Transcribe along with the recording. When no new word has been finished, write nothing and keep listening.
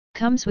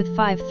Comes with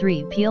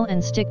 5-3 peel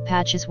and stick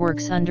patches,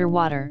 works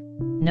underwater.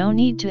 No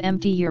need to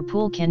empty your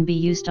pool, can be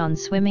used on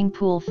swimming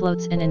pool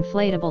floats and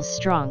inflatables.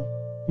 Strong,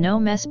 no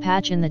mess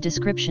patch in the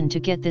description to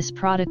get this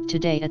product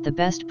today at the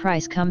best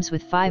price. Comes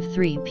with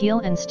 5-3 peel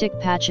and stick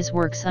patches,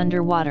 works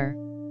underwater.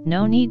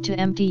 No need to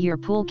empty your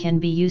pool, can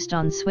be used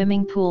on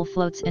swimming pool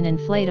floats and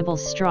inflatables.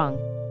 Strong,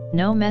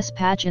 no mess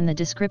patch in the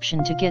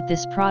description to get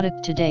this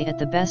product today at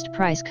the best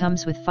price.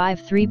 Comes with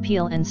 5-3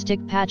 peel and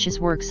stick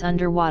patches, works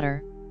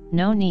underwater.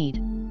 No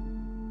need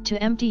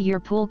to empty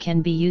your pool,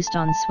 can be used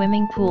on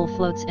swimming pool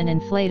floats and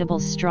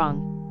inflatables.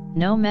 Strong,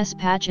 no mess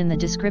patch in the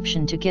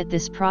description to get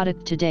this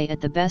product today at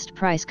the best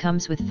price.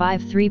 Comes with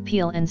 5-3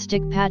 peel and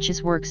stick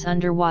patches, works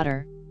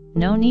underwater.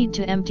 No need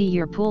to empty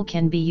your pool,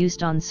 can be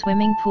used on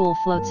swimming pool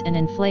floats and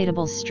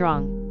inflatables.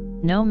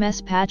 Strong, no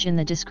mess patch in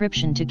the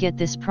description to get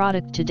this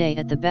product today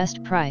at the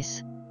best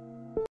price.